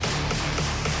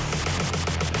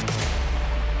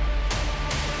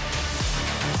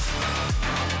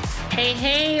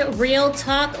Hey, Real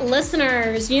Talk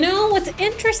listeners. You know what's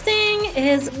interesting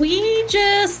is we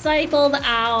just cycled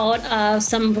out of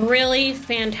some really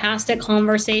fantastic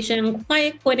conversation,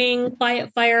 quiet quitting,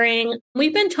 quiet firing.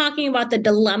 We've been talking about the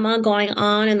dilemma going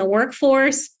on in the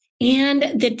workforce and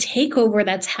the takeover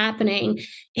that's happening.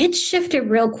 It's shifted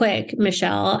real quick,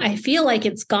 Michelle. I feel like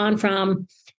it's gone from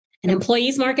an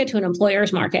employee's market to an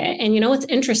employer's market. And you know what's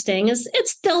interesting is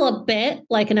it's still a bit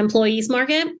like an employee's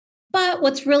market. But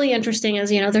what's really interesting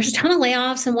is, there's a ton of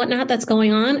layoffs and whatnot that's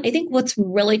going on. I think what's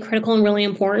really critical and really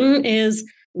important is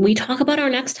we talk about our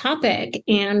next topic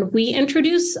and we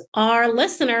introduce our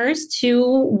listeners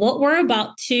to what we're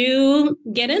about to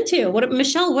get into.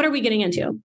 Michelle, what are we getting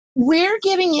into? We're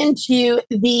getting into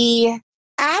the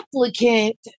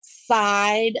applicant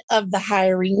side of the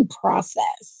hiring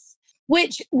process,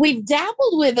 which we've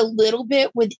dabbled with a little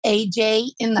bit with AJ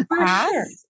in the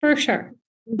past. For sure.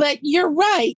 But you're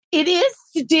right. It is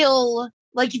still,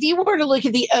 like, if you were to look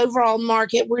at the overall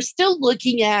market, we're still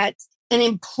looking at an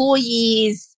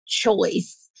employee's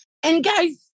choice. And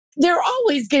guys, there are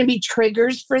always going to be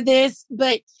triggers for this.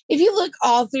 But if you look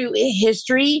all through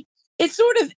history, it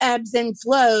sort of ebbs and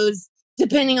flows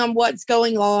depending on what's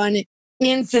going on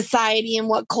in society and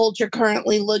what culture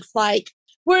currently looks like.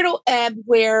 Where it'll ebb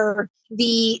where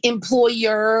the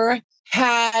employer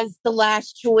has the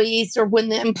last choice, or when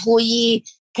the employee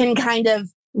can kind of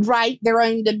write their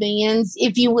own demands,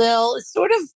 if you will. It's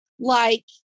sort of like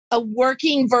a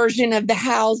working version of the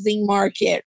housing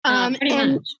market. Pretty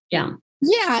much. Yeah.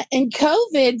 Yeah. And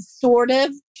COVID sort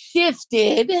of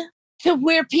shifted to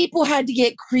where people had to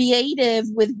get creative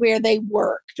with where they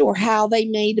worked or how they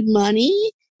made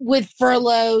money with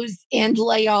furloughs and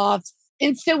layoffs.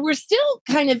 And so we're still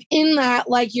kind of in that,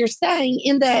 like you're saying,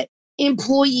 in that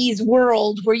employees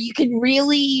world where you can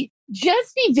really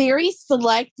just be very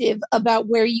selective about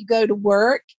where you go to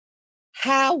work.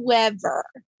 However,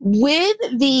 with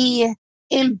the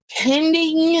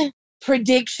impending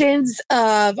predictions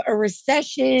of a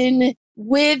recession,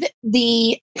 with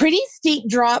the pretty steep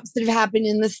drops that have happened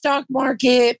in the stock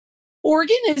market,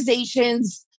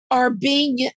 organizations are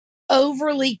being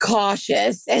overly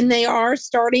cautious and they are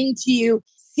starting to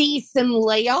see some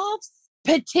layoffs,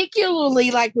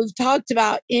 particularly like we've talked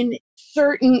about in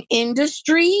certain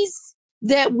industries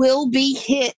that will be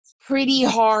hit pretty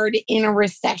hard in a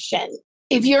recession.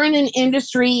 If you're in an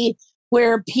industry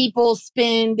where people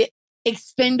spend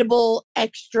expendable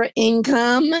extra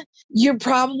income, you're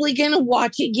probably going to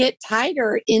watch it get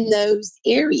tighter in those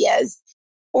areas.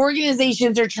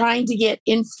 Organizations are trying to get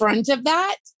in front of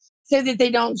that so that they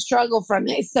don't struggle from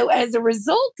it. So as a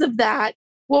result of that,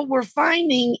 what we're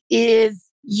finding is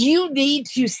you need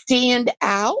to stand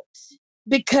out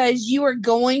because you are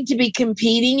going to be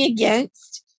competing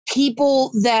against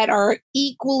people that are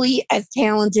equally as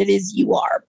talented as you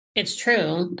are. It's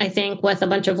true. I think with a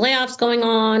bunch of layoffs going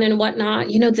on and whatnot,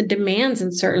 the demands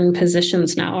in certain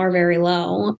positions now are very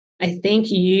low. I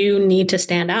think you need to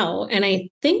stand out. And I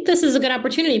think this is a good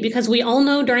opportunity because we all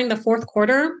know during the fourth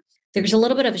quarter, there's a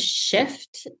little bit of a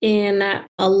shift in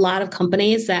a lot of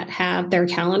companies that have their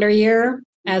calendar year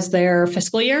as their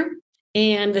fiscal year.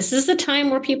 And this is the time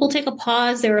where people take a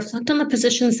pause, they reflect on the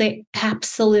positions they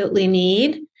absolutely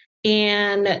need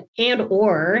and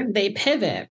or they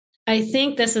pivot. I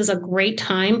think this is a great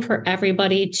time for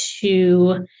everybody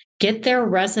to get their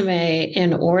resume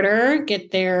in order,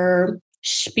 get their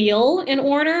spiel in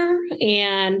order,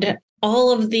 and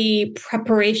all of the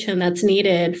preparation that's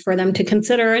needed for them to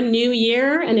consider a new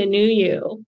year and a new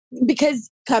you. Because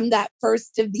come that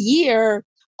first of the year,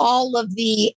 all of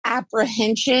the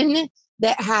apprehension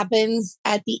that happens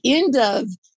at the end of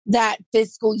that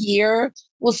fiscal year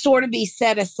will sort of be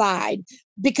set aside.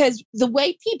 Because the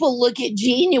way people look at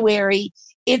January,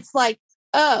 it's like,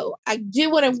 oh, I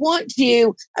do what I want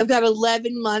to. I've got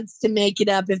 11 months to make it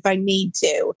up if I need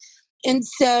to. And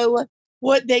so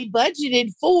what they budgeted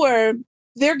for,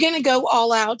 they're going to go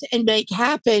all out and make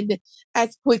happen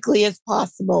as quickly as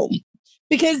possible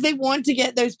because they want to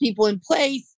get those people in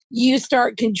place. You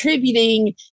start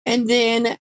contributing. And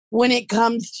then when it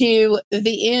comes to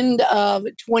the end of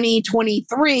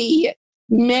 2023,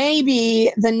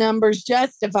 maybe the numbers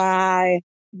justify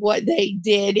what they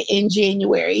did in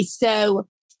January. So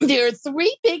there are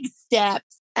 3 big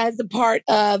steps as a part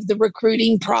of the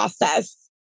recruiting process.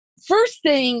 First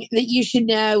thing that you should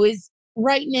know is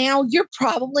right now, you're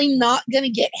probably not going to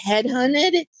get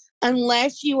headhunted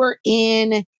unless you are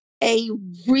in a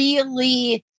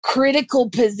really critical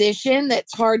position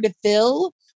that's hard to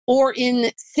fill, or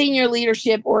in senior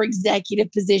leadership or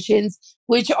executive positions,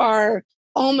 which are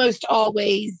almost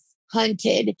always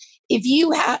hunted. If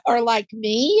you are like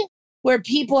me, where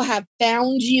people have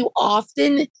found you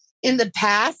often in the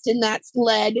past and that's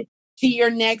led to your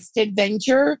next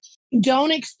adventure.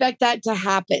 Don't expect that to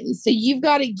happen. So you've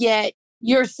got to get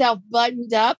yourself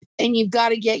buttoned up and you've got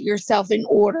to get yourself in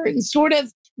order. And sort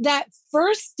of that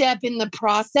first step in the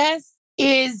process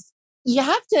is you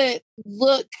have to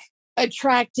look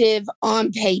attractive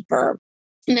on paper.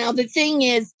 Now, the thing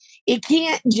is, it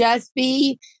can't just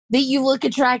be that you look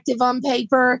attractive on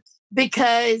paper,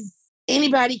 because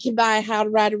anybody can buy a How to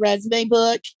Write a Resume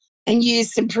book and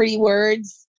use some pretty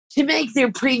words to make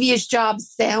their previous job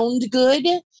sound good.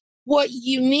 What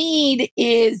you need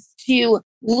is to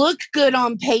look good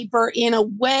on paper in a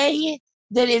way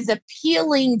that is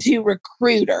appealing to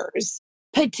recruiters,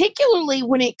 particularly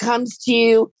when it comes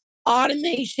to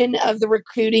automation of the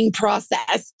recruiting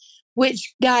process,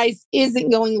 which, guys, isn't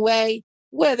going away,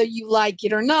 whether you like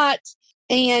it or not.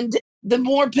 And the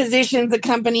more positions a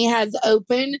company has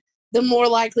open, the more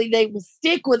likely they will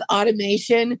stick with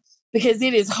automation, because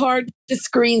it is hard to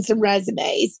screen some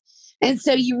resumes. And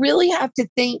so you really have to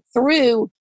think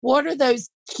through, what are those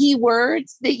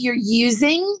keywords that you're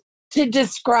using to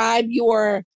describe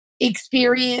your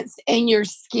experience and your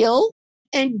skill?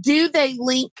 And do they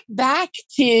link back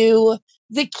to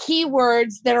the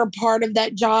keywords that are part of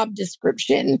that job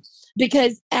description?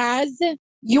 Because as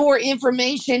your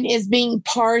information is being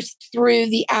parsed through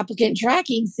the applicant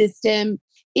tracking system,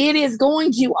 it is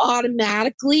going to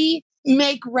automatically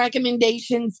make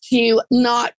recommendations to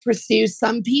not pursue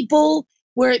some people,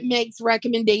 where it makes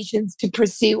recommendations to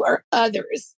pursue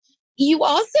others. You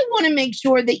also want to make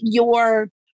sure that your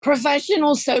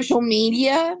professional social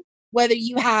media, whether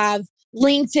you have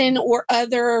LinkedIn or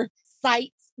other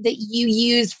sites that you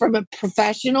use from a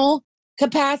professional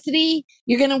capacity,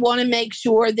 you're going to want to make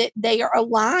sure that they are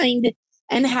aligned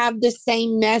and have the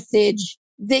same message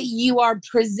that you are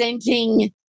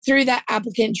presenting through that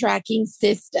applicant tracking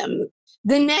system.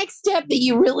 The next step that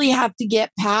you really have to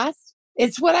get past,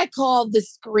 it's what I call the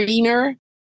screener,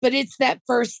 but it's that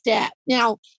first step.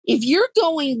 Now, if you're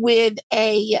going with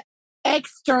a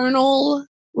external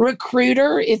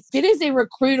recruiter, if it is a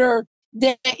recruiter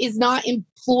that is not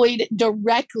employed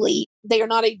directly, they are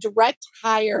not a direct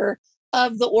hire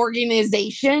of the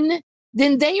organization,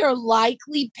 then they are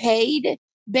likely paid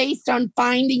based on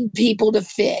finding people to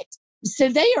fit. So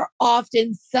they are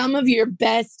often some of your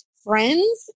best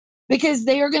friends, because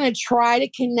they are going to try to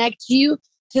connect you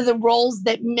to the roles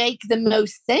that make the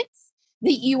most sense,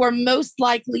 that you are most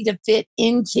likely to fit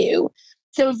into.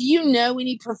 So if you know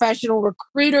any professional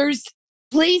recruiters,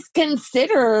 please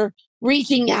consider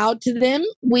reaching out to them.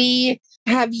 We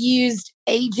have used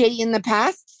AJ in the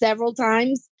past several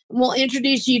times. We'll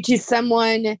introduce you to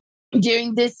someone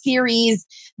during this series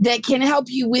that can help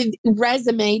you with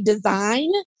resume design,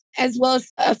 as well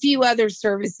as a few other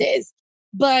services.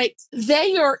 But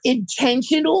they are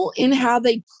intentional in how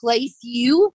they place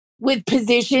you with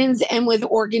positions and with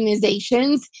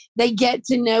organizations. They get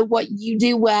to know what you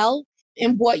do well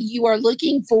and what you are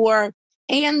looking for,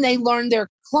 and they learn their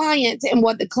client and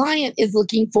what the client is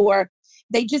looking for.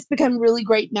 They just become really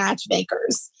great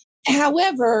matchmakers.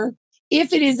 However,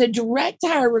 if it is a direct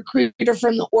hire recruiter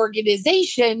from the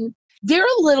organization, they're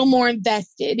a little more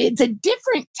invested. It's a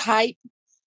different type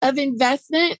of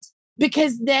investment,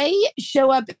 because they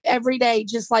show up every day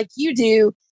just like you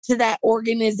do to that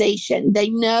organization. They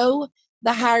know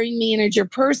the hiring manager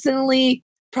personally,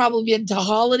 probably been to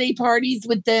holiday parties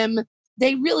with them.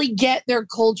 They really get their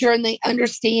culture and they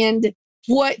understand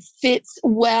what fits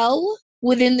well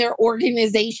within their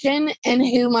organization and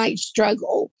who might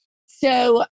struggle.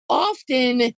 So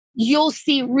often you'll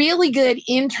see really good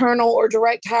internal or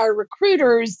direct hire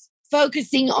recruiters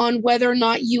focusing on whether or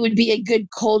not you would be a good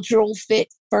cultural fit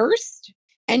first,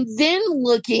 and then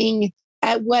looking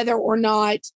at whether or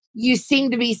not you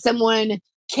seem to be someone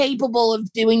capable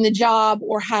of doing the job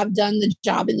or have done the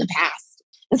job in the past.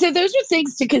 And so those are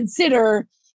things to consider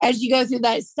as you go through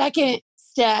that second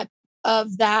step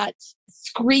of that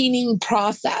screening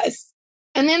process.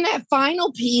 And then that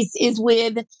final piece is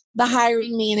with the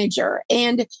hiring manager.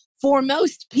 And for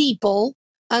most people,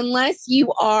 unless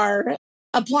you are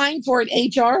applying for an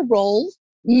HR role,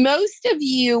 most of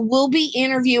you will be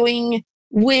interviewing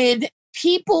with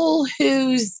people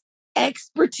whose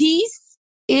expertise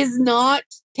is not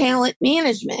talent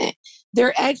management.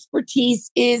 Their expertise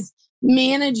is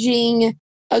managing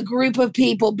a group of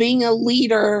people, being a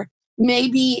leader,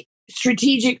 maybe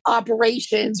strategic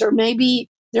operations, or maybe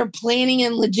they're planning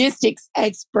and logistics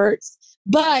experts.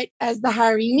 But as the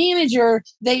hiring manager,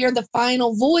 they are the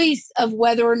final voice of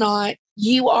whether or not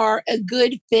you are a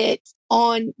good fit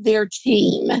on their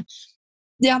team.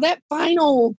 Now, that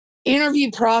final interview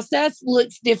process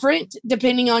looks different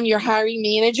depending on your hiring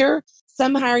manager.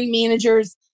 Some hiring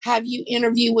managers have you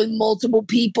interview with multiple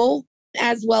people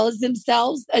as well as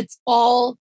themselves. It's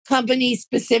all company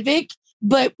specific.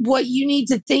 But what you need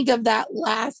to think of that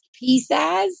last piece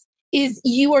as is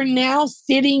you are now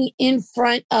sitting in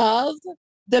front of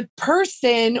the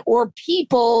person or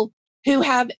people who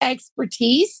have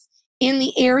expertise in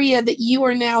the area that you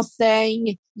are now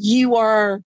saying you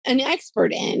are an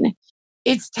expert in.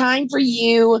 It's time for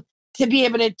you to be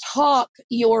able to talk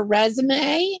your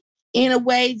resume in a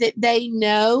way that they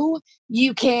know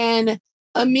you can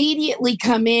immediately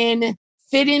come in,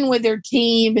 fit in with their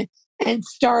team, and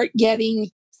start getting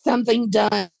something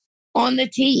done on the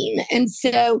team. And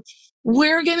so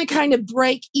we're going to kind of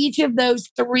break each of those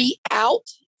three out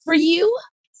for you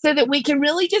so that we can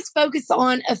really just focus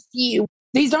on a few.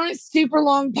 These aren't super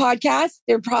long podcasts.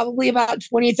 They're probably about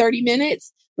 20 or 30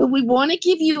 minutes, but we want to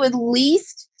give you at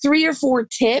least 3 or 4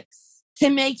 tips to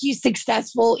make you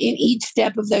successful in each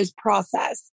step of those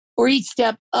process or each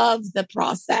step of the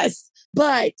process.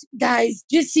 But guys,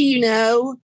 just so you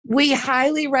know, we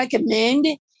highly recommend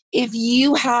if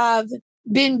you have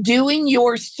been doing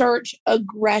your search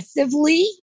aggressively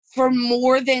for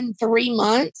more than 3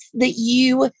 months, that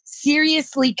you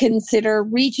seriously consider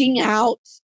reaching out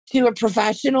to a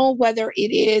professional, whether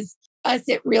it is us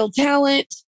at Real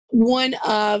Talent, one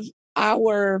of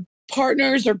our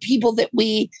partners or people that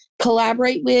we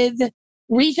collaborate with.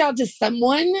 Reach out to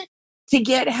someone to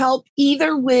get help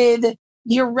either with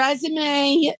your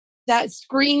resume, that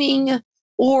screening,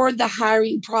 or the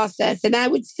hiring process. And I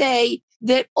would say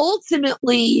that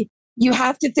ultimately you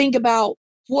have to think about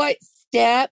what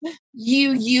step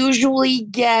you usually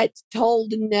get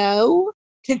told no,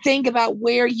 to think about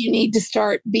where you need to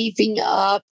start beefing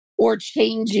up or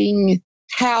changing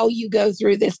how you go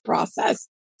through this process.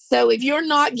 So if you're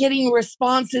not getting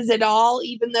responses at all,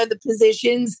 even though the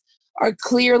positions are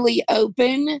clearly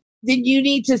open, then you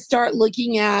need to start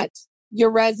looking at your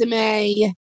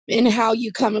resume and how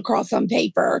you come across on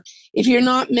paper. If you're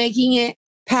not making it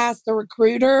past the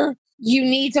recruiter, you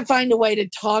need to find a way to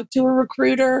talk to a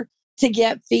recruiter to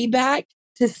get feedback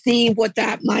to see what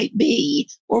that might be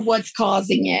or what's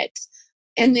causing it.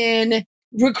 And then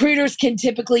recruiters can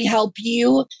typically help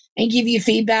you and give you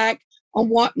feedback on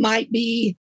what might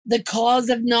be the cause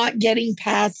of not getting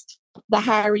past the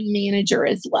hiring manager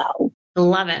as well.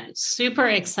 Love it. Super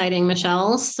exciting,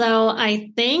 Michelle. So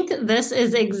I think this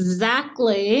is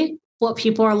exactly what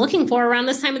people are looking for around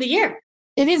this time of the year.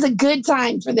 It is a good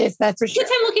time for this, that's for sure. Good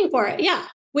time looking for it. Yeah.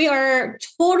 We are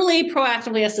totally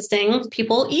proactively assisting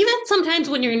people. Even sometimes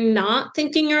when you're not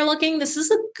thinking you're looking, this is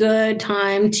a good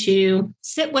time to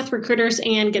sit with recruiters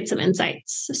and get some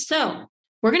insights. So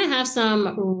we're going to have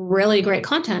some really great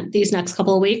content these next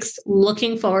couple of weeks.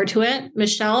 Looking forward to it.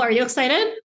 Michelle, are you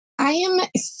excited? I am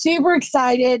super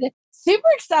excited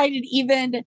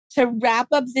even to wrap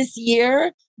up this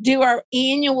year, do our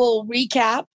annual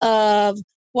recap of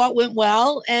what went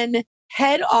well, and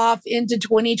head off into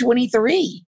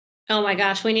 2023. Oh my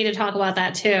gosh, we need to talk about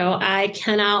that too. I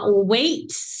cannot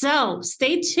wait. So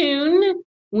stay tuned.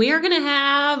 We are going to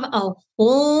have a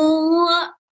full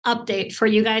update for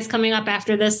you guys coming up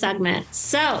after this segment.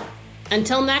 So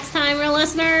until next time, our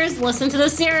listeners, listen to the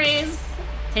series.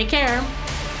 Take care.